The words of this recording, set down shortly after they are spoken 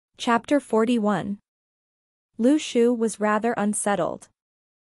Chapter 41. Lu Shu was rather unsettled.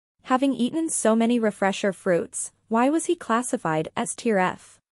 Having eaten so many refresher fruits, why was he classified as Tier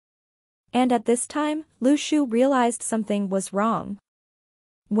F? And at this time, Lu Shu realized something was wrong.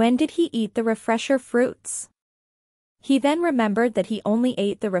 When did he eat the refresher fruits? He then remembered that he only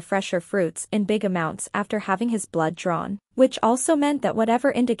ate the refresher fruits in big amounts after having his blood drawn, which also meant that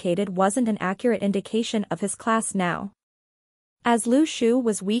whatever indicated wasn't an accurate indication of his class now. As Lu Shu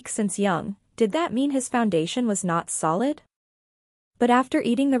was weak since young, did that mean his foundation was not solid? But after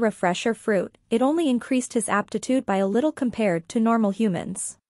eating the refresher fruit, it only increased his aptitude by a little compared to normal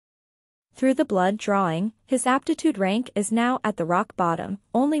humans. Through the blood drawing, his aptitude rank is now at the rock bottom,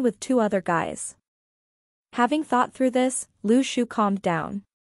 only with 2 other guys. Having thought through this, Lu Shu calmed down.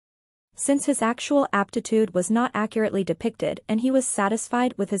 Since his actual aptitude was not accurately depicted and he was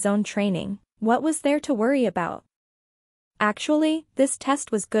satisfied with his own training, what was there to worry about? Actually, this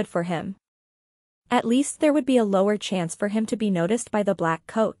test was good for him. At least there would be a lower chance for him to be noticed by the black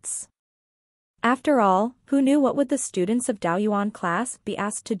coats. After all, who knew what would the students of Daoyuan class be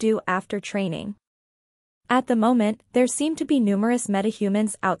asked to do after training? At the moment, there seemed to be numerous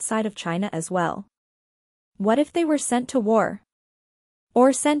metahumans outside of China as well. What if they were sent to war?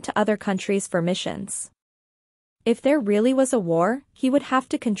 Or sent to other countries for missions? If there really was a war, he would have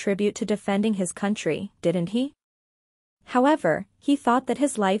to contribute to defending his country, didn't he? However, he thought that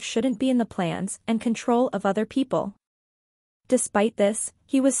his life shouldn't be in the plans and control of other people. Despite this,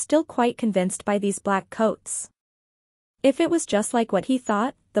 he was still quite convinced by these black coats. If it was just like what he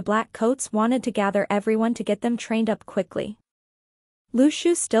thought, the black coats wanted to gather everyone to get them trained up quickly. Lu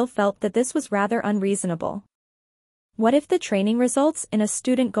Shu still felt that this was rather unreasonable. What if the training results in a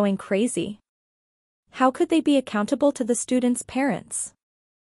student going crazy? How could they be accountable to the student's parents?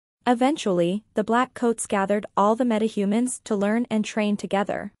 Eventually, the black coats gathered all the metahumans to learn and train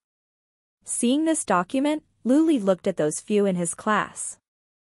together. Seeing this document, Lu Li looked at those few in his class.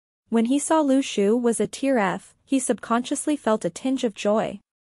 When he saw Lu Shu was a Tier F, he subconsciously felt a tinge of joy.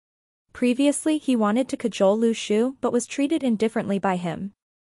 Previously he wanted to cajole Lu Shu but was treated indifferently by him.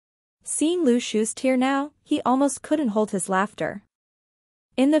 Seeing Lu Shu's tier now, he almost couldn't hold his laughter.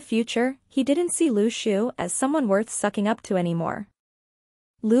 In the future, he didn't see Lu Shu as someone worth sucking up to anymore.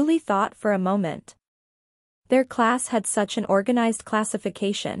 Lu Li thought for a moment. Their class had such an organized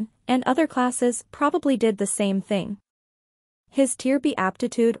classification, and other classes probably did the same thing. His Tier B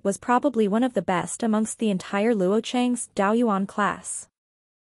aptitude was probably one of the best amongst the entire Luocheng's Daoyuan class.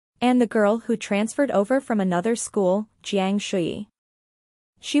 And the girl who transferred over from another school, Jiang Shui.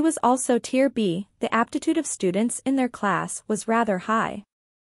 She was also Tier B. The aptitude of students in their class was rather high.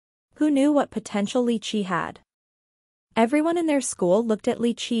 Who knew what potential Li Qi had? Everyone in their school looked at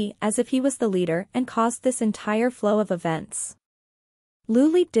Li Qi as if he was the leader and caused this entire flow of events. Lu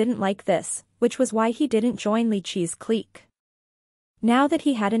Li didn't like this, which was why he didn't join Li Qi's clique. Now that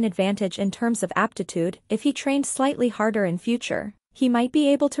he had an advantage in terms of aptitude, if he trained slightly harder in future, he might be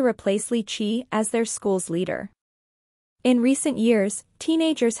able to replace Li Qi as their school's leader. In recent years,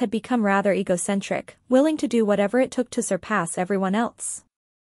 teenagers had become rather egocentric, willing to do whatever it took to surpass everyone else.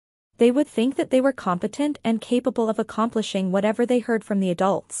 They would think that they were competent and capable of accomplishing whatever they heard from the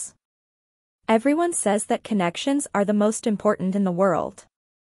adults. Everyone says that connections are the most important in the world.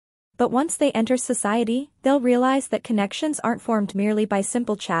 But once they enter society, they'll realize that connections aren't formed merely by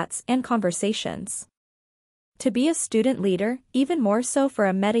simple chats and conversations. To be a student leader, even more so for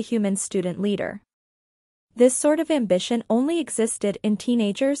a metahuman student leader. This sort of ambition only existed in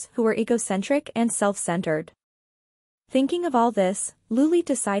teenagers who were egocentric and self-centered. Thinking of all this, Lu Li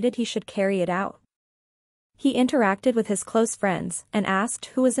decided he should carry it out. He interacted with his close friends and asked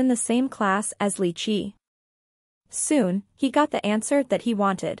who was in the same class as Li Qi. Soon, he got the answer that he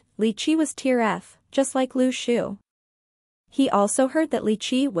wanted. Li Qi was Tier F, just like Lu Shu. He also heard that Li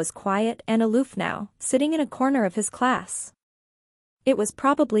Qi was quiet and aloof now, sitting in a corner of his class. It was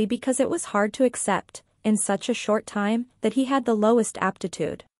probably because it was hard to accept, in such a short time, that he had the lowest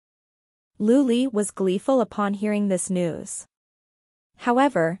aptitude. Lu Li was gleeful upon hearing this news.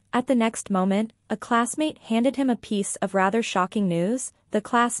 However, at the next moment, a classmate handed him a piece of rather shocking news. The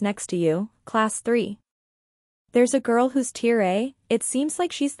class next to you, Class 3. There's a girl who's Tier A, it seems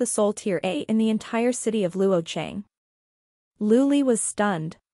like she's the sole Tier A in the entire city of Luocheng. Lu Li was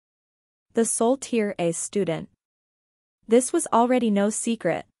stunned. The sole Tier A student. This was already no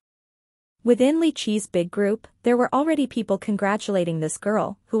secret. Within Li Qi's big group, there were already people congratulating this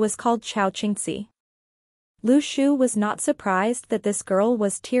girl, who was called Chao Qingxi. Lu Shu was not surprised that this girl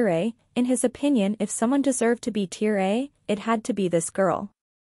was Tier A. In his opinion, if someone deserved to be Tier A, it had to be this girl.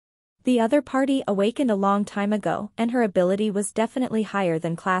 The other party awakened a long time ago and her ability was definitely higher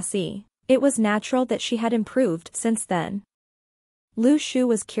than Class E. It was natural that she had improved since then. Lu Shu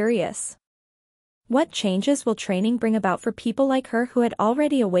was curious. What changes will training bring about for people like her who had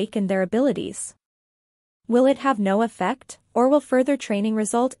already awakened their abilities? Will it have no effect, or will further training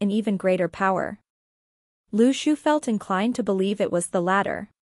result in even greater power? Lu Shu felt inclined to believe it was the latter.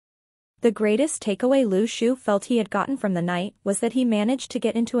 The greatest takeaway Lu Shu felt he had gotten from the night was that he managed to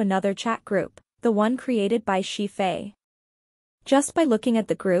get into another chat group, the one created by Shi Fei. Just by looking at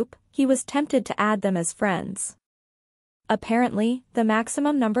the group, he was tempted to add them as friends. Apparently, the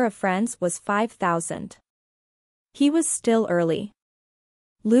maximum number of friends was 5,000. He was still early.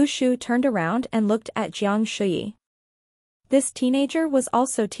 Lu Shu turned around and looked at Jiang Shuyi. This teenager was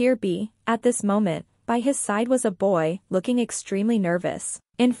also Tier B. At this moment, by his side was a boy, looking extremely nervous,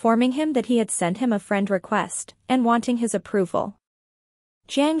 informing him that he had sent him a friend request, and wanting his approval.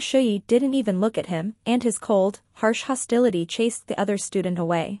 Jiang Shuyi didn't even look at him, and his cold, harsh hostility chased the other student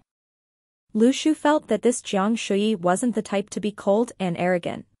away. Lu Shu felt that this Jiang Shuyi wasn't the type to be cold and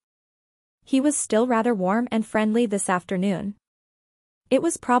arrogant. He was still rather warm and friendly this afternoon. It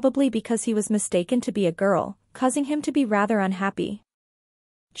was probably because he was mistaken to be a girl, causing him to be rather unhappy.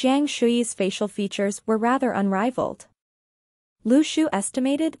 Jiang Shuyi's facial features were rather unrivaled. Lu Shu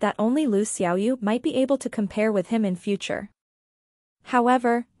estimated that only Lu Xiaoyu might be able to compare with him in future.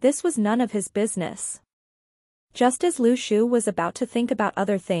 However, this was none of his business. Just as Lu Shu was about to think about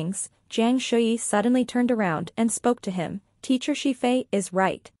other things, Jiang Shuyi suddenly turned around and spoke to him. Teacher Shi Fei is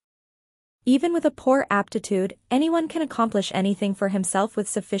right. Even with a poor aptitude, anyone can accomplish anything for himself with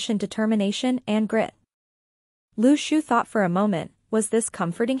sufficient determination and grit. Lu Shu thought for a moment, was this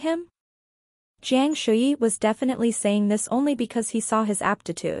comforting him? Jiang Shuyi was definitely saying this only because he saw his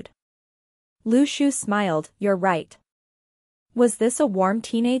aptitude. Lu Shu smiled, you're right. Was this a warm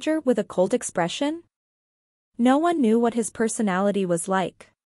teenager with a cold expression? No one knew what his personality was like.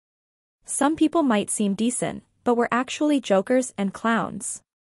 Some people might seem decent, but were actually jokers and clowns.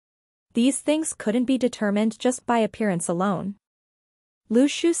 These things couldn't be determined just by appearance alone. Lu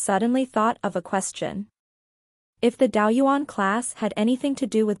Shu suddenly thought of a question. If the Daoyuan class had anything to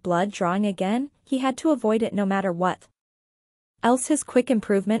do with blood drawing again, he had to avoid it no matter what. Else his quick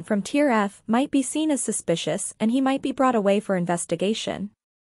improvement from Tier F might be seen as suspicious and he might be brought away for investigation.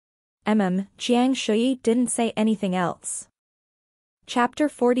 Jiang Shuyi didn't say anything else. Chapter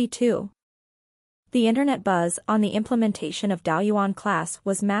 42. The internet buzz on the implementation of Daoyuan class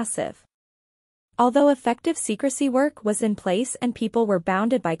was massive. Although effective secrecy work was in place and people were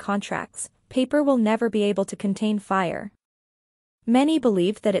bounded by contracts, paper will never be able to contain fire. Many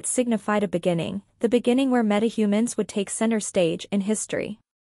believed that it signified a beginning, the beginning where metahumans would take center stage in history.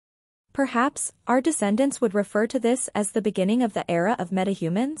 Perhaps, our descendants would refer to this as the beginning of the era of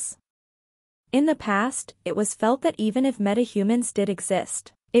metahumans? In the past, it was felt that even if metahumans did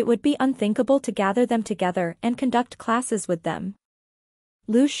exist, it would be unthinkable to gather them together and conduct classes with them.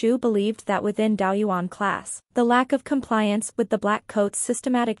 Lu Shu believed that within Daoyuan class, the lack of compliance with the Black Coat's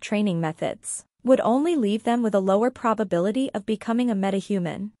systematic training methods would only leave them with a lower probability of becoming a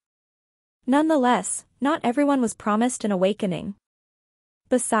metahuman. Nonetheless, not everyone was promised an awakening.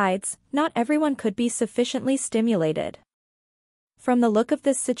 Besides, not everyone could be sufficiently stimulated. From the look of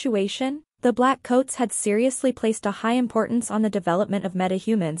this situation, the Black Coats had seriously placed a high importance on the development of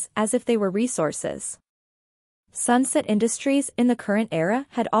metahumans as if they were resources. Sunset Industries in the current era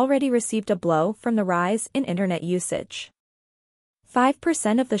had already received a blow from the rise in internet usage.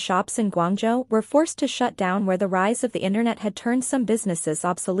 5% of the shops in Guangzhou were forced to shut down where the rise of the internet had turned some businesses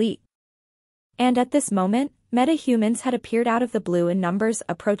obsolete. And at this moment, metahumans had appeared out of the blue in numbers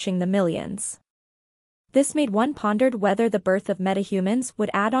approaching the millions. This made one pondered whether the birth of metahumans would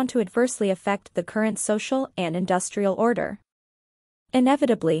add on to adversely affect the current social and industrial order.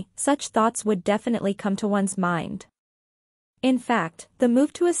 Inevitably, such thoughts would definitely come to one's mind. In fact, the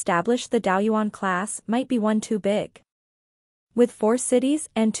move to establish the Daoyuan class might be one too big. With 4 cities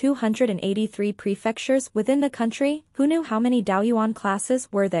and 283 prefectures within the country, who knew how many Daoyuan classes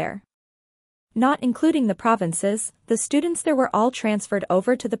were there? Not including the provinces, the students there were all transferred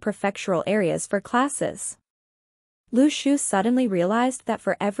over to the prefectural areas for classes. Lu Shu suddenly realized that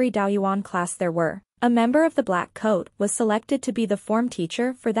for every Daoyuan class there were, a member of the Black Coat was selected to be the form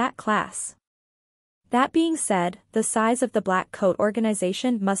teacher for that class. That being said, the size of the Black Coat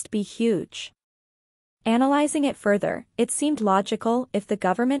organization must be huge. Analyzing it further, it seemed logical if the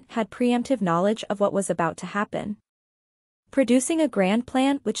government had preemptive knowledge of what was about to happen. Producing a grand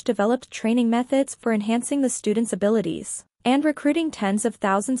plan which developed training methods for enhancing the students' abilities, and recruiting tens of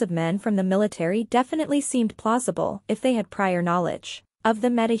thousands of men from the military definitely seemed plausible if they had prior knowledge. of the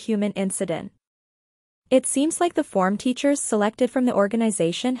metahuman incident. It seems like the form teachers selected from the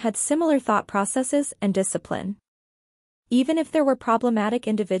organization had similar thought processes and discipline. Even if there were problematic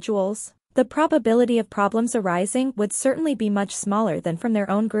individuals, the probability of problems arising would certainly be much smaller than from their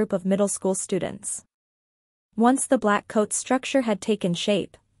own group of middle school students. Once the Black Coat structure had taken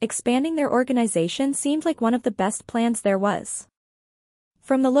shape, expanding their organization seemed like one of the best plans there was.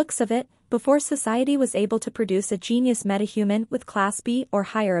 From the looks of it, before society was able to produce a genius metahuman with Class B or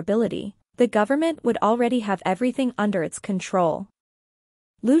higher ability, the government would already have everything under its control.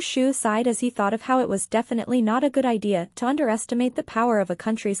 Lu Shu sighed as he thought of how it was definitely not a good idea to underestimate the power of a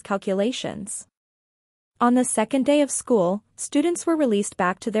country's calculations. On the second day of school, students were released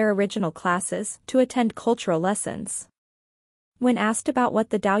back to their original classes to attend cultural lessons. When asked about what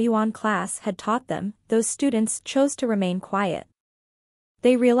the Daoyuan class had taught them, those students chose to remain quiet.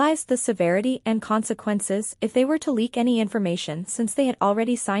 They realized the severity and consequences if they were to leak any information since they had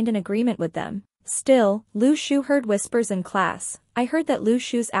already signed an agreement with them. Still, Lu Shu heard whispers in class. I heard that Lu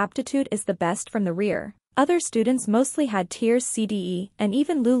Shu's aptitude is the best from the rear. Other students mostly had tiers CDE, and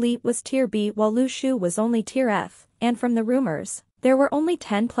even Lu Li was tier B while Lu Shu was only tier F, and from the rumors, there were only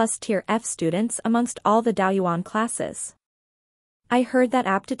 10 plus tier F students amongst all the Daoyuan classes. I heard that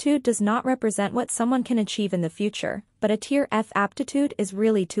aptitude does not represent what someone can achieve in the future, but a tier F aptitude is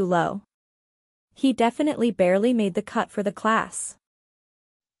really too low. He definitely barely made the cut for the class.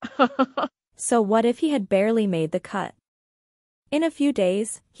 So what if he had barely made the cut? In a few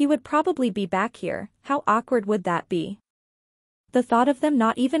days, he would probably be back here. How awkward would that be? The thought of them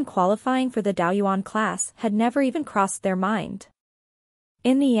not even qualifying for the Daoyuan class had never even crossed their mind.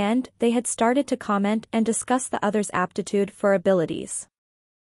 In the end, they had started to comment and discuss the other's aptitude for abilities.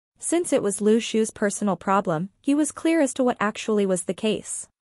 Since it was Lu Shu's personal problem, he was clear as to what actually was the case.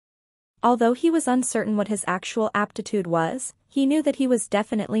 Although he was uncertain what his actual aptitude was, he knew that he was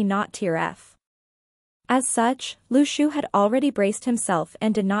definitely not tier F. As such, Lu Shu had already braced himself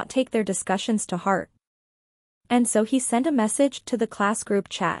and did not take their discussions to heart. And so he sent a message to the class group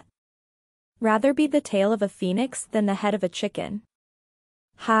chat. Rather be the tail of a phoenix than the head of a chicken.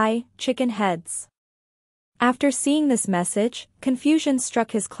 Hi, chicken heads. After seeing this message, confusion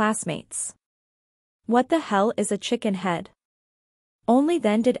struck his classmates. What the hell is a chicken head? Only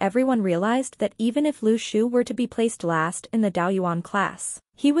then did everyone realize that even if Lu Shu were to be placed last in the Daoyuan class,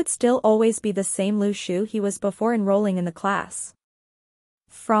 he would still always be the same Lu Shu he was before enrolling in the class.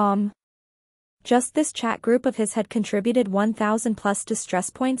 Just this chat group of his had contributed 1,000 plus distress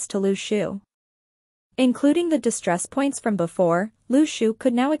points to Lu Shu. Including the distress points from before, Lu Shu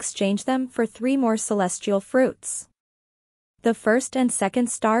could now exchange them for 3 more celestial fruits. The first and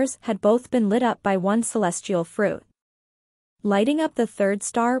second stars had both been lit up by 1 celestial fruit. Lighting up the third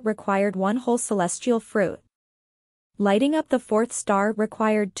star required 1 whole celestial fruit. Lighting up the fourth star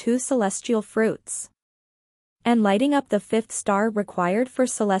required 2 celestial fruits. And lighting up the fifth star required 4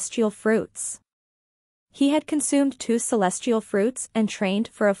 celestial fruits. He had consumed 2 celestial fruits and trained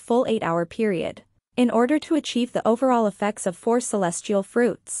for a full 8-hour period, in order to achieve the overall effects of 4 celestial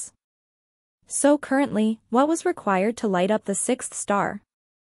fruits. So currently, what was required to light up the 6th star?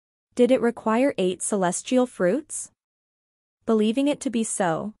 Did it require 8 celestial fruits? Believing it to be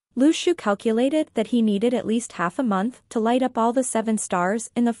so, Lu Shu calculated that he needed at least half a month to light up all the 7 stars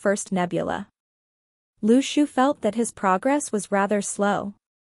in the first nebula. Lu Shu felt that his progress was rather slow.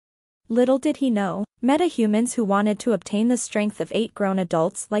 Little did he know, metahumans who wanted to obtain the strength of 8 grown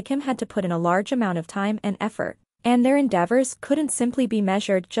adults like him had to put in a large amount of time and effort, and their endeavors couldn't simply be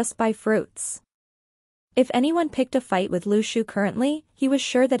measured just by fruits. If anyone picked a fight with Lu Shu currently, he was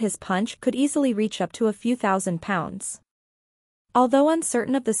sure that his punch could easily reach up to a few thousand pounds. Although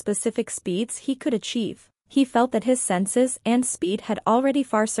uncertain of the specific speeds he could achieve, he felt that his senses and speed had already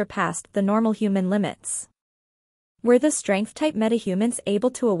far surpassed the normal human limits. Were the strength-type metahumans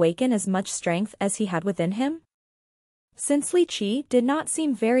able to awaken as much strength as he had within him? Since Li Qi did not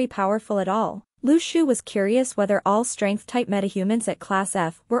seem very powerful at all, Lu Shu was curious whether all strength-type metahumans at Class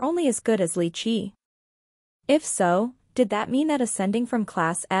F were only as good as Li Qi. If so, did that mean that ascending from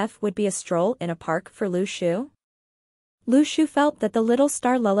Class F would be a stroll in a park for Lu Shu? Lu Shu felt that the Little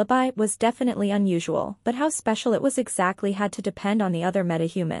Star Lullaby was definitely unusual, but how special it was exactly had to depend on the other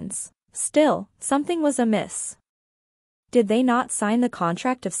metahumans. Still, something was amiss. Did they not sign the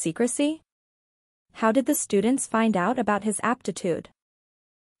contract of secrecy? How did the students find out about his aptitude?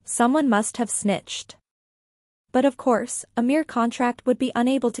 Someone must have snitched. But of course, a mere contract would be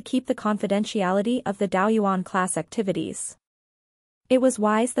unable to keep the confidentiality of the Daoyuan class activities. It was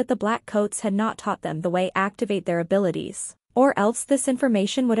wise that the Black Coats had not taught them the way to activate their abilities, or else this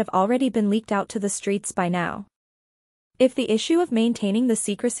information would have already been leaked out to the streets by now. If the issue of maintaining the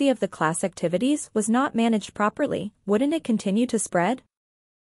secrecy of the class activities was not managed properly, wouldn't it continue to spread?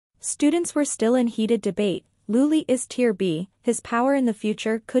 Students were still in heated debate. Lu Li is Tier B, his power in the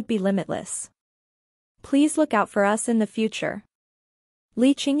future could be limitless. Please look out for us in the future.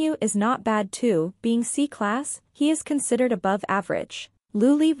 Li Qingyu is not bad too, being C class, he is considered above average.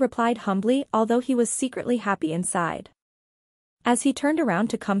 Lu Li replied humbly, although he was secretly happy inside. As he turned around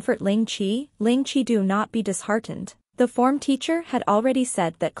to comfort Ling Qi, do not be disheartened. The form teacher had already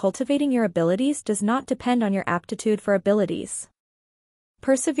said that cultivating your abilities does not depend on your aptitude for abilities.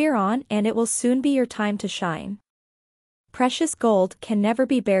 Persevere on and it will soon be your time to shine. Precious gold can never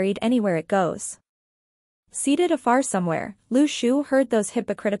be buried anywhere it goes. Seated afar somewhere, Lu Shu heard those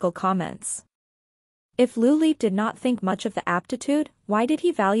hypocritical comments. If Lu Li did not think much of the aptitude, why did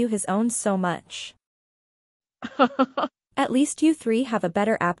he value his own so much? At least you three have a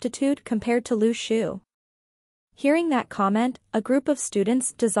better aptitude compared to Lu Shu. Hearing that comment, a group of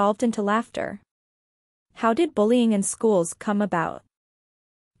students dissolved into laughter. How did bullying in schools come about?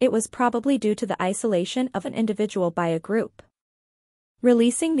 It was probably due to the isolation of an individual by a group.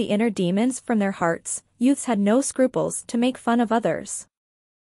 Releasing the inner demons from their hearts, youths had no scruples to make fun of others.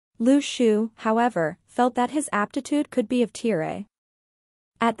 Lu Shu, however, felt that his aptitude could be of Tier A.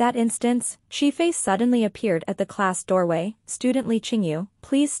 At that instance, Qifei suddenly appeared at the class doorway. Student Li Qingyu,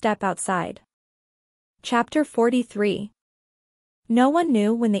 please step outside. Chapter 43. No one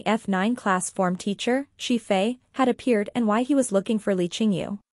knew when the F9 class form teacher, Qifei, had appeared and why he was looking for Li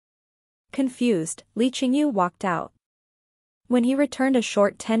Qingyu. Confused, Li Qingyu walked out. When he returned a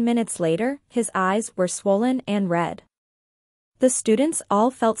short 10 minutes later, his eyes were swollen and red. The students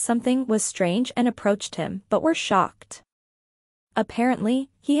all felt something was strange and approached him but were shocked. Apparently,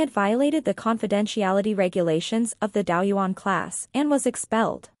 he had violated the confidentiality regulations of the Daoyuan class and was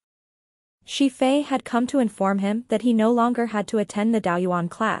expelled. Qifei had come to inform him that he no longer had to attend the Daoyuan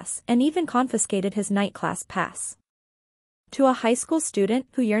class and even confiscated his night class pass. To a high school student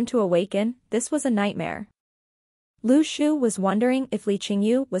who yearned to awaken, this was a nightmare. Lu Shu was wondering if Li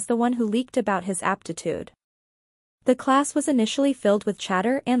Qingyu was the one who leaked about his aptitude. The class was initially filled with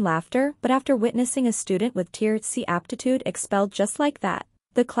chatter and laughter, but after witnessing a student with Tier C aptitude expelled just like that,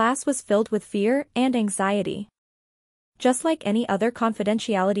 the class was filled with fear and anxiety. Just like any other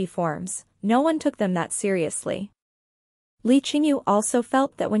confidentiality forms, no one took them that seriously. Li Qingyu also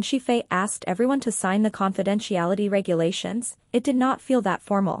felt that when Qifei asked everyone to sign the confidentiality regulations, it did not feel that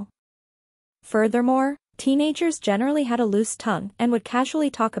formal. Furthermore, teenagers generally had a loose tongue and would casually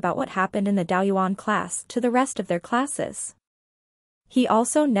talk about what happened in the Daoyuan class to the rest of their classes. He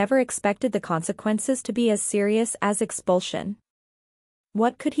also never expected the consequences to be as serious as expulsion.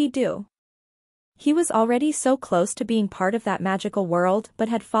 What could he do? He was already so close to being part of that magical world but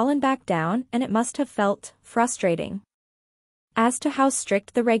had fallen back down, and it must have felt frustrating. As to how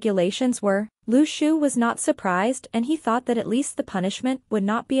strict the regulations were, Lu Shu was not surprised, and he thought that at least the punishment would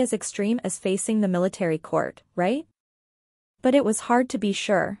not be as extreme as facing the military court, right? But it was hard to be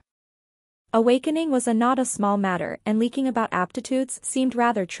sure. Awakening was not a small matter, and leaking about aptitudes seemed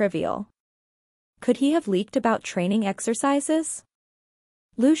rather trivial. Could he have leaked about training exercises?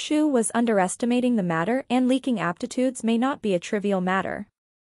 Lu Shu was underestimating the matter, and leaking aptitudes may not be a trivial matter.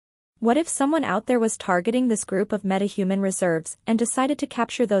 What if someone out there was targeting this group of metahuman reserves and decided to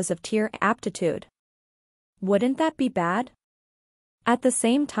capture those of Tier A aptitude? Wouldn't that be bad? At the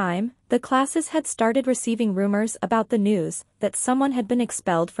same time, the classes had started receiving rumors about the news that someone had been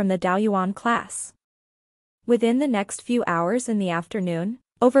expelled from the Daoyuan class. Within the next few hours in the afternoon,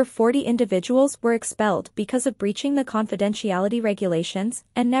 over 40 individuals were expelled because of breaching the confidentiality regulations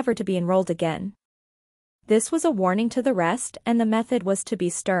and never to be enrolled again. This was a warning to the rest, and the method was to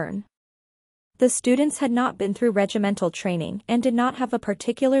be stern. The students had not been through regimental training and did not have a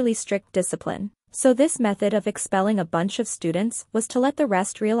particularly strict discipline, so this method of expelling a bunch of students was to let the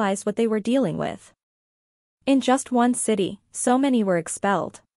rest realize what they were dealing with. In just one city, so many were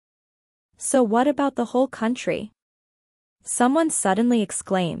expelled. So what about the whole country? Someone suddenly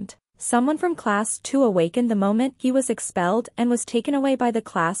exclaimed. Someone from class 2 awakened the moment he was expelled and was taken away by the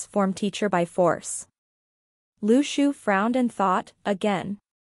class form teacher by force. Lu Shu frowned and thought, again.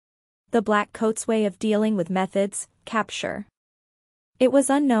 The black coat's way of dealing with methods, capture. It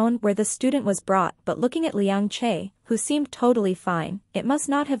was unknown where the student was brought, but looking at Liang Che, who seemed totally fine, it must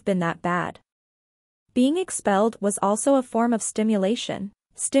not have been that bad. Being expelled was also a form of stimulation.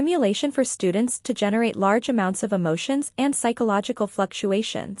 Stimulation for students to generate large amounts of emotions and psychological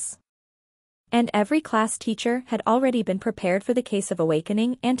fluctuations. And every class teacher had already been prepared for the case of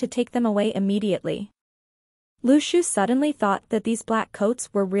awakening and to take them away immediately. Lu Shu suddenly thought that these black coats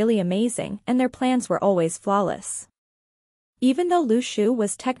were really amazing and their plans were always flawless. Even though Lu Shu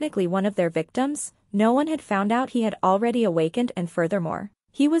was technically one of their victims, no one had found out he had already awakened, and furthermore,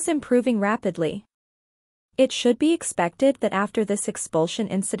 he was improving rapidly. It should be expected that after this expulsion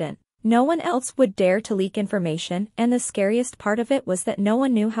incident, no one else would dare to leak information, and the scariest part of it was that no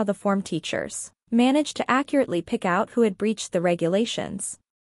one knew how the form teachers managed to accurately pick out who had breached the regulations.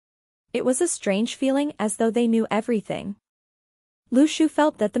 It was a strange feeling, as though they knew everything. Lu Shu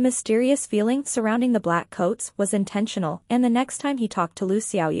felt that the mysterious feeling surrounding the black coats was intentional, and the next time he talked to Lu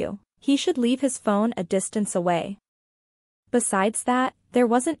Xiaoyu, he should leave his phone a distance away. Besides that, there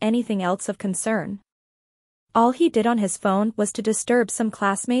wasn't anything else of concern. All he did on his phone was to disturb some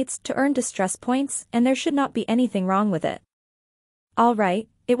classmates to earn distress points, and there should not be anything wrong with it. All right,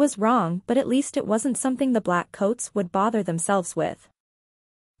 it was wrong, but at least it wasn't something the black coats would bother themselves with.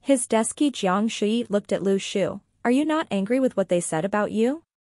 His deskie Jiang Shui looked at Lu Shu. Are you not angry with what they said about you?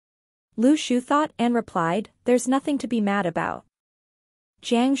 Lu Shu thought and replied, there's nothing to be mad about.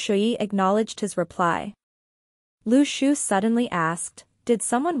 Jiang Shui acknowledged his reply. Lu Shu suddenly asked, did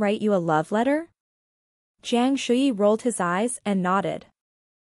someone write you a love letter? Jiang Shui rolled his eyes and nodded.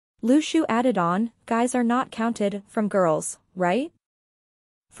 Lu Shu added on, guys are not counted from girls, right?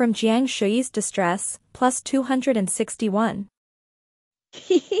 From Jiang Shui's distress, plus 261.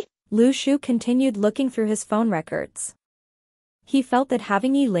 Lu Shu continued looking through his phone records. He felt that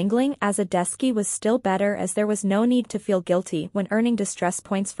having Yi Lingling as a deskie was still better, as there was no need to feel guilty when earning distress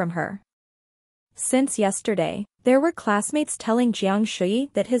points from her. Since yesterday, there were classmates telling Jiang Shui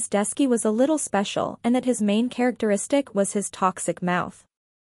that his deskie was a little special and that his main characteristic was his toxic mouth.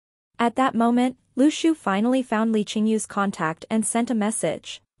 At that moment, Lu Shu finally found Li Qingyu's contact and sent a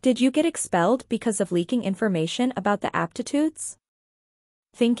message. Did you get expelled because of leaking information about the aptitudes?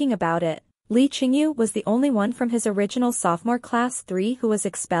 Thinking about it, Li Qingyu was the only one from his original sophomore class 3 who was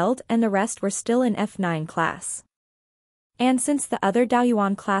expelled, and the rest were still in F9 class. And since the other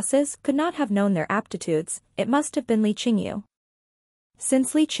Daoyuan classes could not have known their aptitudes, it must have been Li Qingyu.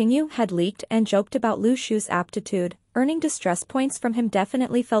 Since Li Qingyu had leaked and joked about Lu Shu's aptitude, earning distress points from him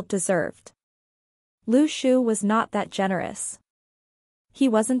definitely felt deserved. Lu Shu was not that generous. He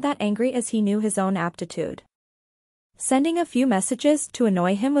wasn't that angry, as he knew his own aptitude. Sending a few messages to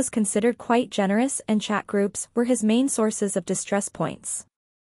annoy him was considered quite generous, and chat groups were his main sources of distress points.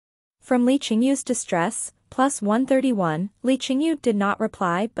 From Li Qingyu's distress, plus 131, Li Qingyu did not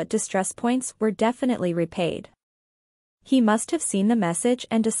reply, but distress points were definitely repaid. He must have seen the message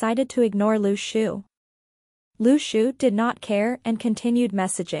and decided to ignore Lu Shu. Lu Shu did not care and continued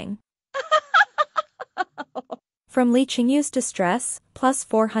messaging. From Li Qingyu's distress, plus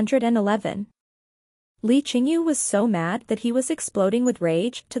 411. Li Qingyu was so mad that he was exploding with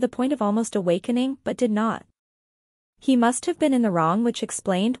rage to the point of almost awakening, but did not. He must have been in the wrong, which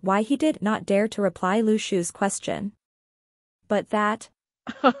explained why he did not dare to reply Lu Shu's question. But that...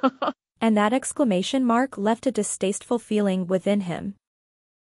 and that exclamation mark left a distasteful feeling within him.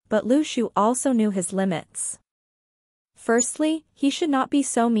 But Lu Shu also knew his limits. Firstly, he should not be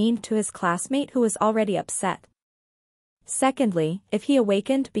so mean to his classmate who was already upset. Secondly, if he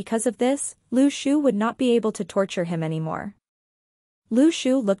awakened because of this, Lu Shu would not be able to torture him anymore. Lu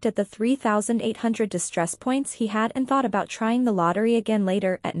Shu looked at the 3,800 distress points he had and thought about trying the lottery again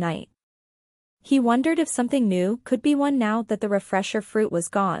later at night. He wondered if something new could be won now that the refresher fruit was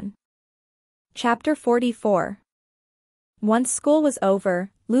gone. Chapter 44. Once school was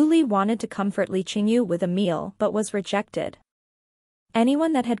over, Lu Li wanted to comfort Li Qingyu with a meal but was rejected.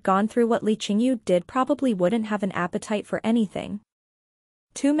 Anyone that had gone through what Li Qingyu did probably wouldn't have an appetite for anything.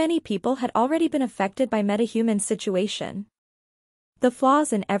 Too many people had already been affected by metahuman situation. The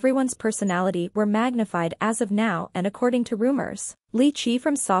flaws in everyone's personality were magnified as of now, and according to rumors, Li Qi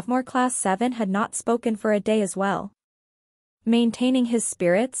from sophomore class 7 had not spoken for a day as well. Maintaining his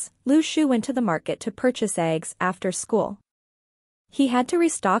spirits, Lu Shu went to the market to purchase eggs after school. He had to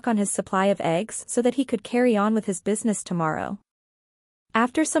restock on his supply of eggs so that he could carry on with his business tomorrow.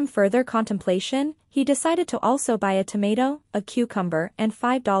 After some further contemplation, he decided to also buy a tomato, a cucumber, and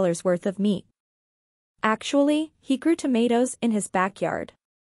 $5 worth of meat. Actually, he grew tomatoes in his backyard.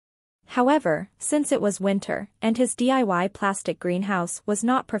 However, since it was winter, and his DIY plastic greenhouse was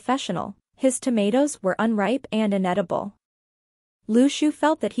not professional, his tomatoes were unripe and inedible. Lu Shu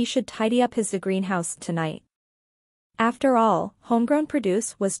felt that he should tidy up his greenhouse tonight. After all, homegrown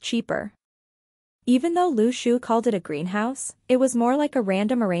produce was cheaper. Even though Lu Shu called it a greenhouse, it was more like a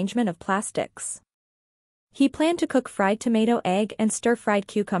random arrangement of plastics. He planned to cook fried tomato, egg, and stir-fried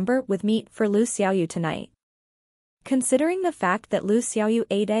cucumber with meat for Lu Xiaoyu tonight. Considering the fact that Lu Xiaoyu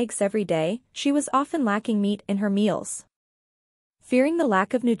ate eggs every day, she was often lacking meat in her meals. Fearing the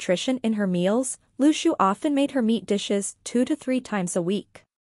lack of nutrition in her meals, Lu Shu often made her meat dishes 2 to 3 times a week.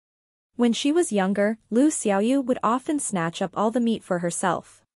 When she was younger, Lu Xiaoyu would often snatch up all the meat for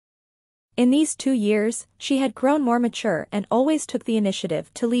herself. In these 2 years, she had grown more mature and always took the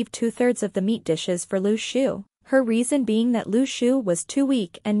initiative to leave 2/3 of the meat dishes for Lu Shu, her reason being that Lu Shu was too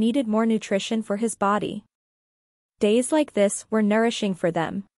weak and needed more nutrition for his body. Days like this were nourishing for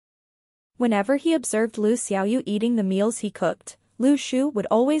them. Whenever he observed Lu Xiaoyu eating the meals he cooked, Lu Shu would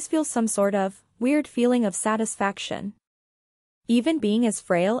always feel some sort of weird feeling of satisfaction. Even being as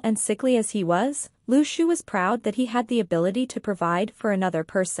frail and sickly as he was, Lu Shu was proud that he had the ability to provide for another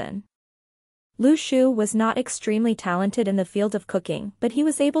person. Lu Shu was not extremely talented in the field of cooking, but he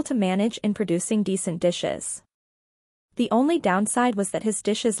was able to manage in producing decent dishes. The only downside was that his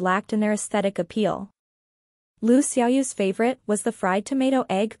dishes lacked in their aesthetic appeal. Lu Xiaoyu's favorite was the fried tomato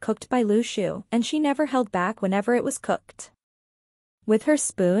egg cooked by Lu Shu, and she never held back whenever it was cooked. With her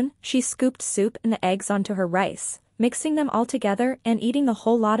spoon, she scooped soup and the eggs onto her rice, mixing them all together and eating the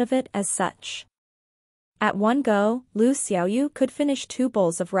whole lot of it as such. At one go, Lu Xiaoyu could finish 2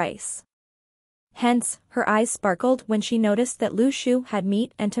 bowls of rice. Hence, her eyes sparkled when she noticed that Lu Shu had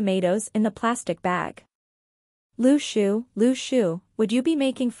meat and tomatoes in the plastic bag. Lu Shu, would you be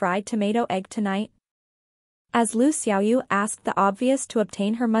making fried tomato egg tonight? As Lu Xiaoyu asked the obvious to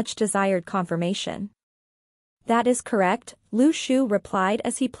obtain her much-desired confirmation. That is correct, Lu Shu replied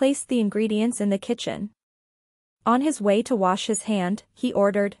as he placed the ingredients in the kitchen. On his way to wash his hand, he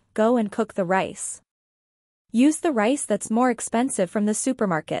ordered, "Go and cook the rice. Use the rice that's more expensive from the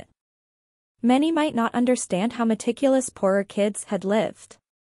supermarket." Many might not understand how meticulous poorer kids had lived.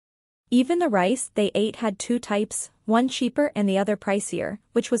 Even the rice they ate had 2 types, one cheaper and the other pricier,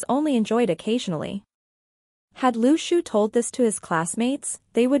 which was only enjoyed occasionally. Had Lu Shu told this to his classmates,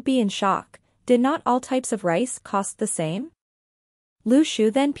 they would be in shock. Did not all types of rice cost the same? Lu Shu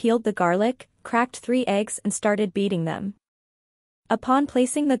then peeled the garlic, cracked 3 eggs and started beating them. Upon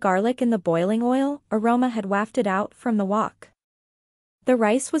placing the garlic in the boiling oil, aroma had wafted out from the wok. The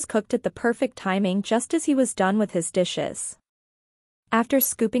rice was cooked at the perfect timing just as he was done with his dishes. After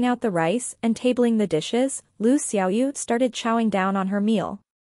scooping out the rice and tabling the dishes, Lu Xiaoyu started chowing down on her meal.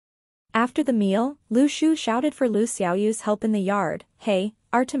 After the meal, Lu Shu shouted for Lu Xiaoyu's help in the yard, "Hey,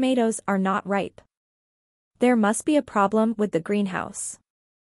 our tomatoes are not ripe. There must be a problem with the greenhouse."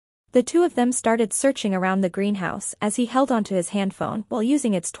 The 2 of them started searching around the greenhouse as he held onto his handphone while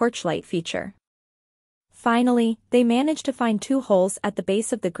using its torchlight feature. Finally, they managed to find 2 holes at the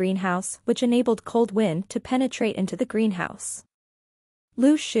base of the greenhouse which enabled cold wind to penetrate into the greenhouse.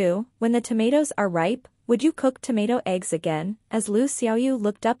 Lu Shu, when the tomatoes are ripe, would you cook tomato eggs again? As Lu Xiaoyu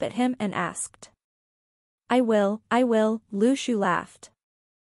looked up at him and asked. I will, Lu Shu laughed.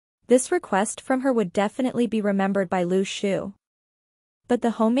 This request from her would definitely be remembered by Lu Shu. But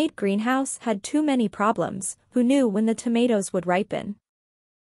the homemade greenhouse had too many problems. Who knew when the tomatoes would ripen?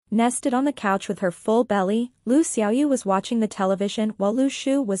 Nested on the couch with her full belly, Lu Xiaoyu was watching the television while Lu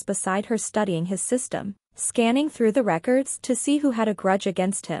Shu was beside her studying his system, scanning through the records to see who had a grudge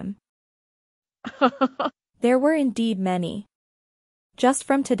against him. There were indeed many. Just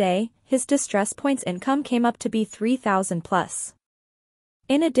from today, his distress points income came up to be 3,000 plus.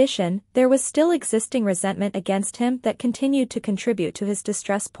 In addition, there was still existing resentment against him that continued to contribute to his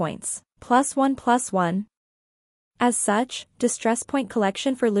distress points, +1. As such, distress point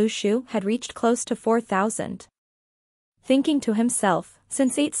collection for Lu Shu had reached close to 4,000. Thinking to himself,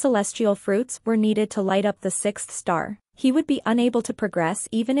 since 8 celestial fruits were needed to light up the 6th star, he would be unable to progress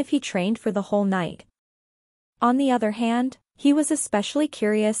even if he trained for the whole night. On the other hand, he was especially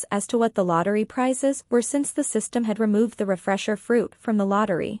curious as to what the lottery prizes were since the system had removed the refresher fruit from the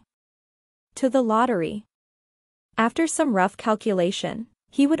lottery. To the lottery. After some rough calculation,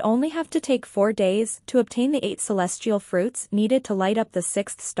 he would only have to take 4 days to obtain the 8 celestial fruits needed to light up the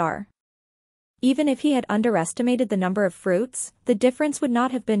 6th star. Even if he had underestimated the number of fruits, the difference would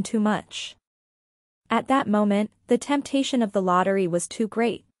not have been too much. At that moment, the temptation of the lottery was too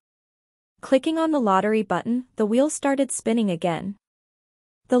great. Clicking on the lottery button, the wheel started spinning again.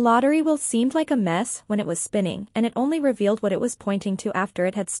 The lottery wheel seemed like a mess when it was spinning, and it only revealed what it was pointing to after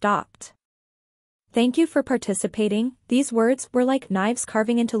it had stopped. Thank you for participating. These words were like knives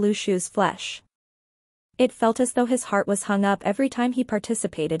carving into Lu Shu's flesh. It felt as though his heart was hung up every time he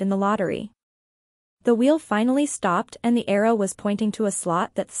participated in the lottery. The wheel finally stopped and the arrow was pointing to a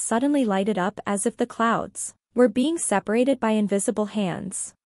slot that suddenly lighted up as if the clouds were being separated by invisible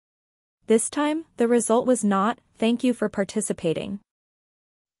hands. This time, the result was not, "Thank you for participating."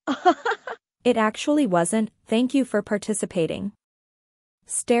 It actually wasn't, "Thank you for participating."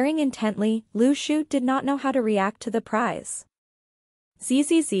 Staring intently, Lu Shu did not know how to react to the prize.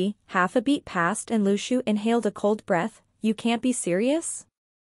 Zzz, half a beat passed and Lu Shu inhaled a cold breath. You can't be serious?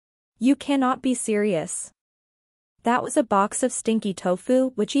 You cannot be serious. That was a box of stinky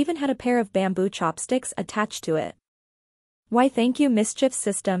tofu which even had a pair of bamboo chopsticks attached to it. Why thank you mischief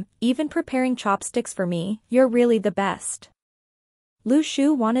system, even preparing chopsticks for me, you're really the best. Lu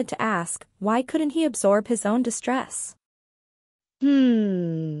Shu wanted to ask, why couldn't he absorb his own distress?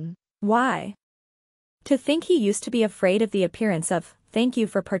 Why? To think he used to be afraid of the appearance of, thank you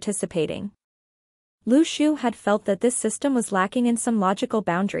for participating. Lu Shu had felt that this system was lacking in some logical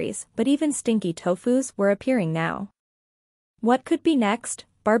boundaries, but even stinky tofus were appearing now. What could be next?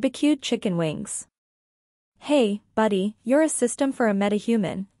 Barbecued chicken wings. Hey, buddy, you're a system for a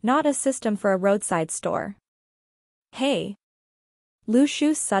metahuman, not a system for a roadside store. Hey. Lu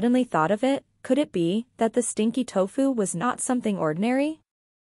Shu suddenly thought of it, could it be that the stinky tofu was not something ordinary?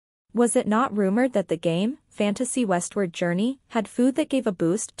 Was it not rumored that the game, Fantasy Westward Journey, had food that gave a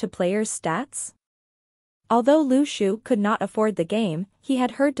boost to players' stats? Although Lu Shu could not afford the game, he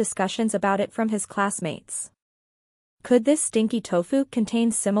had heard discussions about it from his classmates. Could this stinky tofu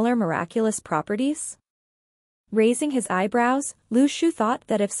contain similar miraculous properties? Raising his eyebrows, Lu Shu thought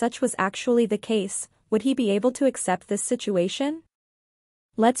that if such was actually the case, would he be able to accept this situation?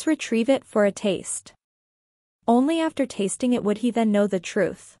 Let's retrieve it for a taste. Only after tasting it would he then know the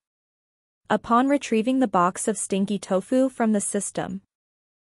truth. Upon retrieving the box of stinky tofu from the system.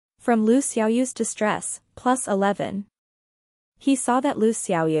 From Lu Xiaoyu's distress, +11. He saw that Lu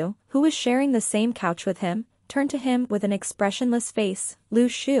Xiaoyu, who was sharing the same couch with him, turned to him with an expressionless face. Lu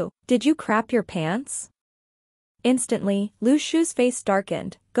Shu, did you crap your pants? Instantly, Lu Shu's face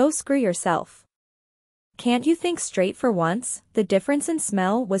darkened. Go screw yourself. Can't you think straight for once? The difference in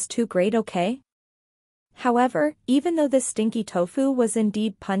smell was too great, okay? However, even though this stinky tofu was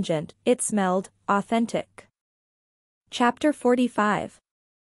indeed pungent, it smelled authentic. Chapter 45.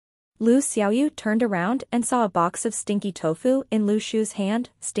 Lu Xiaoyu turned around and saw a box of stinky tofu in Lu Shu's hand.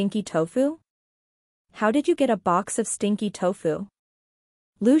 Stinky tofu? How did you get a box of stinky tofu?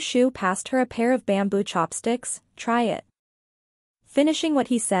 Lu Shu passed her a pair of bamboo chopsticks. Try it. Finishing what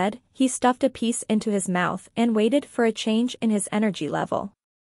he said, he stuffed a piece into his mouth and waited for a change in his energy level.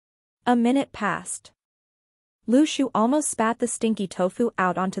 A minute passed. Lu Shu almost spat the stinky tofu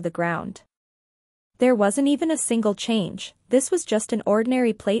out onto the ground. There wasn't even a single change, this was just an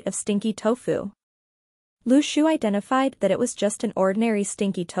ordinary plate of stinky tofu. Lu Shu identified that it was just an ordinary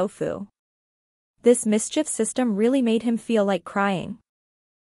stinky tofu. This mischief system really made him feel like crying.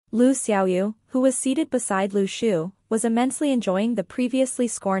 Lu Xiaoyu, who was seated beside Lu Shu, was immensely enjoying the previously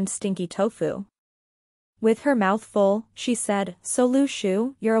scorned stinky tofu. With her mouth full, she said, so Lu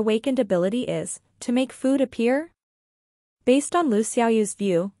Shu, your awakened ability is, to make food appear? Based on Lu Xiaoyu's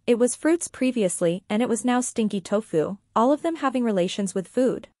view, it was fruits previously and it was now stinky tofu, all of them having relations with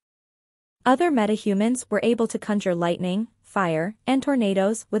food. Other metahumans were able to conjure lightning, fire, and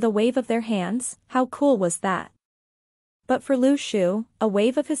tornadoes with a wave of their hands. How cool was that? But for Lu Shu, a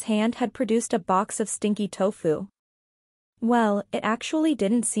wave of his hand had produced a box of stinky tofu. Well, it actually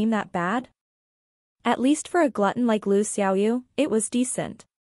didn't seem that bad. At least for a glutton like Lu Xiaoyu, it was decent.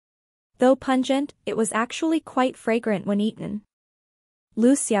 Though pungent, it was actually quite fragrant when eaten.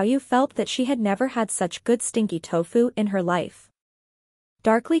 Lu Xiaoyu felt that she had never had such good stinky tofu in her life.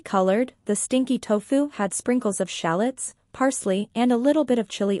 Darkly colored, the stinky tofu had sprinkles of shallots, parsley, and a little bit of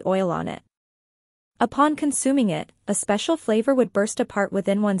chili oil on it. Upon consuming it, a special flavor would burst apart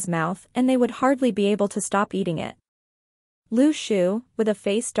within one's mouth and they would hardly be able to stop eating it. Lu Shu, with a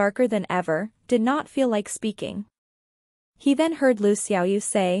face darker than ever, did not feel like speaking. He then heard Lu Xiaoyu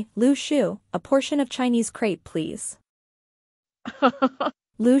say, Lu Shu, a portion of Chinese crepe please.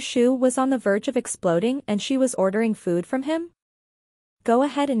 Lu Shu was on the verge of exploding and she was ordering food from him? Go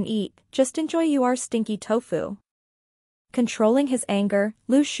ahead and eat, just enjoy your stinky tofu. Controlling his anger,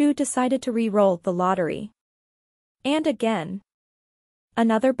 Lu Shu decided to re-roll the lottery. And again.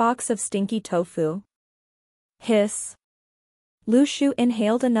 Another box of stinky tofu. Hiss. Lu Shu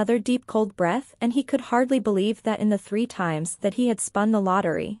inhaled another deep cold breath and he could hardly believe that in the 3 times that he had spun the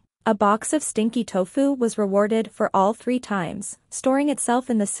lottery, a box of stinky tofu was rewarded for all 3 times, storing itself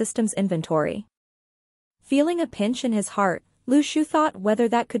in the system's inventory. Feeling a pinch in his heart, Lu Shu thought whether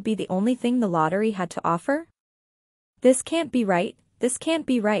that could be the only thing the lottery had to offer. This can't be right, this can't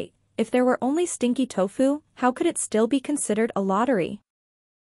be right. If there were only stinky tofu, how could it still be considered a lottery?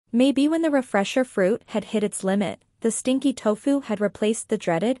 Maybe when the refresher fruit had hit its limit, the stinky tofu had replaced the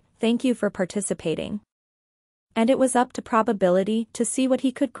dreaded, thank you for participating. And it was up to probability to see what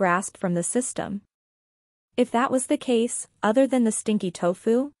he could grasp from the system. If that was the case, other than the stinky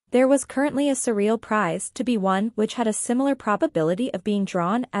tofu, There was currently a surreal prize to be won which had a similar probability of being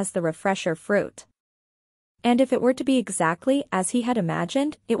drawn as the refresher fruit. And if it were to be exactly as he had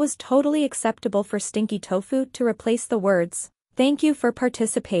imagined, it was totally acceptable for Stinky Tofu to replace the words, "Thank you for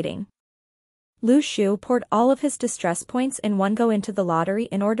participating." Lu Shu poured all of his distress points in one go into the lottery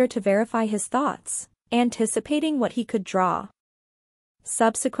in order to verify his thoughts, anticipating what he could draw.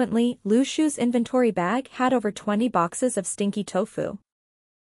 Subsequently, Lu Shu's inventory bag had over 20 boxes of Stinky Tofu.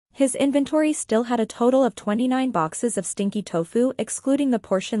 His inventory still had a total of 29 boxes of Stinky Tofu excluding the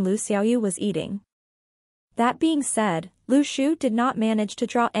portion Lu Xiaoyu was eating. That being said, Lu Shu did not manage to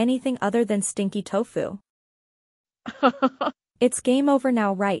draw anything other than Stinky Tofu. It's game over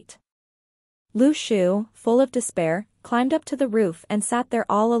now, right? Lu Shu, full of despair, climbed up to the roof and sat there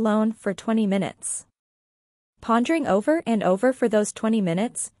all alone for 20 minutes. Pondering over and over for those 20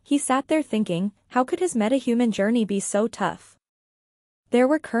 minutes, he sat there thinking, how could his metahuman journey be so tough? There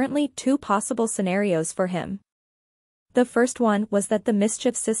were currently two possible scenarios for him. The first one was that the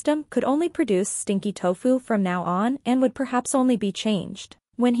mischief system could only produce Stinky Tofu from now on and would perhaps only be changed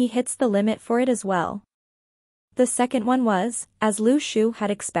when he hits the limit for it as well. The second one was, as Lu Shu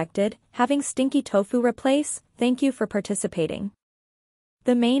had expected, having Stinky Tofu replace, "Thank you for participating."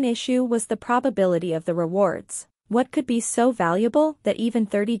 The main issue was the probability of the rewards. What could be so valuable that even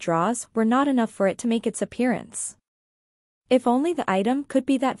 30 draws were not enough for it to make its appearance? If only the item could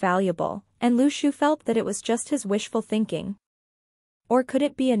be that valuable, and Lu Shu felt that it was just his wishful thinking. Or could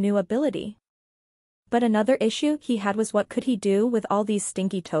it be a new ability? But another issue he had was what could he do with all these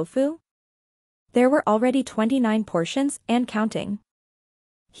Stinky Tofu? There were already 29 portions and counting.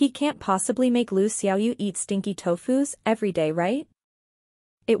 He can't possibly make Lu Xiaoyu eat Stinky Tofus every day, right?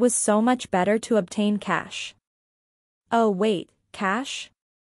 It was so much better to obtain cash. Oh wait, cash?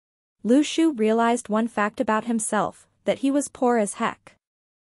 Lu Shu realized one fact about himself, that he was poor as heck.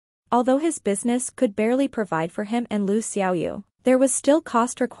 Although his business could barely provide for him and Lu Xiaoyu, there was still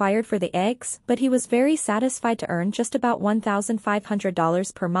cost required for the eggs, but he was very satisfied to earn just about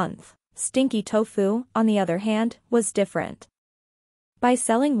 $1,500 per month. Stinky Tofu, on the other hand, was different. By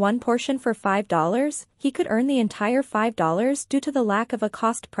selling one portion for $5, he could earn the entire $5 due to the lack of a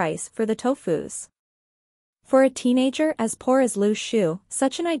cost price for the tofus. For a teenager as poor as Lu Shu,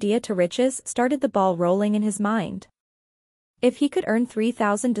 such an idea to riches started the ball rolling in his mind. If he could earn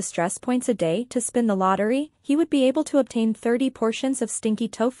 3,000 distress points a day to spin the lottery, he would be able to obtain 30 portions of Stinky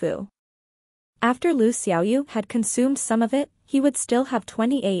Tofu. After Lu Xiaoyu had consumed some of it, he would still have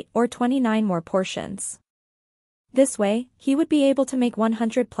 28 or 29 more portions. This way, he would be able to make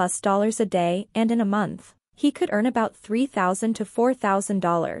 $100+ a day, and in a month, he could earn about $3,000 to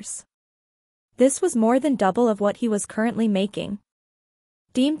 $4,000. This was more than double of what he was currently making.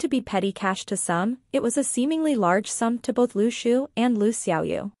 Deemed to be petty cash to some, it was a seemingly large sum to both Lu Shu and Lu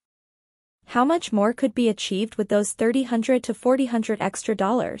Xiaoyu. How much more could be achieved with those $300 to $400 extra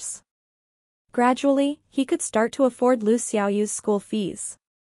dollars? Gradually, he could start to afford Lu Xiaoyu's school fees.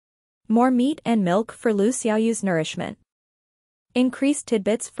 More meat and milk for Lu Xiaoyu's nourishment. Increased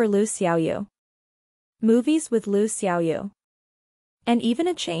tidbits for Lu Xiaoyu. Movies with Lu Xiaoyu. And even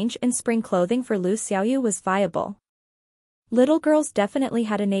a change in spring clothing for Lu Xiaoyu was viable. Little girls definitely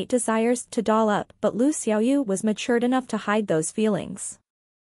had innate desires to doll up, but Lu Xiaoyu was matured enough to hide those feelings.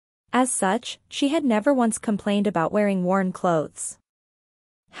 As such, she had never once complained about wearing worn clothes.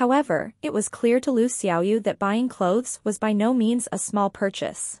 However, it was clear to Lu Xiaoyu that buying clothes was by no means a small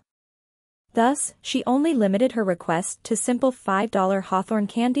purchase. Thus, she only limited her request to simple $5 Hawthorne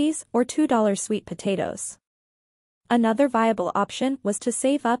candies or $2 sweet potatoes. Another viable option was to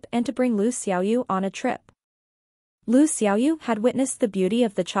save up and to bring Lu Xiaoyu on a trip. Lu Xiaoyu had witnessed the beauty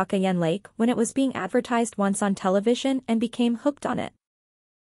of the Chakayan Lake when it was being advertised once on television and became hooked on it.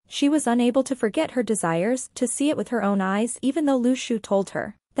 She was unable to forget her desires to see it with her own eyes, even though Lu Shu told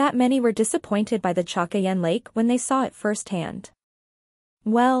her that many were disappointed by the Chakayan Lake when they saw it firsthand.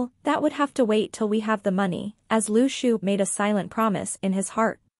 Well, that would have to wait till we have the money, as Lu Shu made a silent promise in his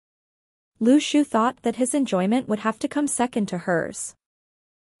heart. Lu Shu thought that his enjoyment would have to come second to hers.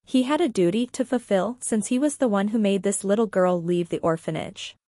 He had a duty to fulfill since he was the one who made this little girl leave the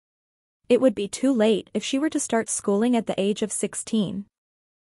orphanage. It would be too late if she were to start schooling at the age of 16.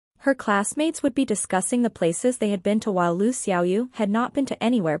 Her classmates would be discussing the places they had been to while Lu Xiaoyu had not been to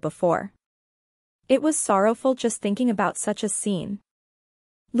anywhere before. It was sorrowful just thinking about such a scene.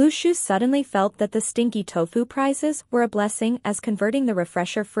 Lu Shu suddenly felt that the Stinky Tofu prizes were a blessing, as converting the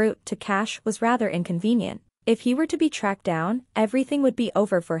refresher fruit to cash was rather inconvenient. If he were to be tracked down, everything would be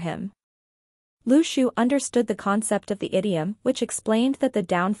over for him. Lu Shu understood the concept of the idiom, which explained that the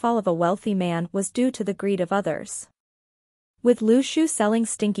downfall of a wealthy man was due to the greed of others. With Lu Shu selling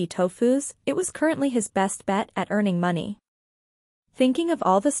stinky tofus, it was currently his best bet at earning money. Thinking of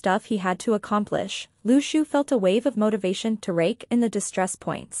all the stuff he had to accomplish, Lu Shu felt a wave of motivation to rake in the distress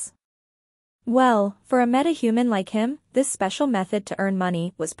points. Well, for a metahuman like him, this special method to earn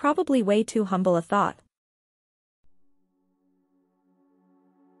money was probably way too humble a thought.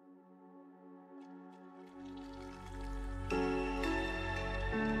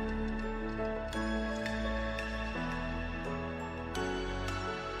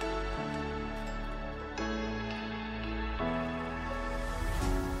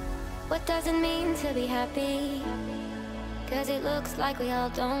 What does it mean to be happy? 'Cause it looks like we all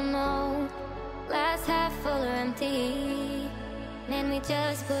don't know. Glass half full or empty, man, we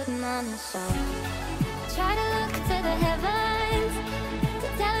just putting on a show. Try to look to the heavens.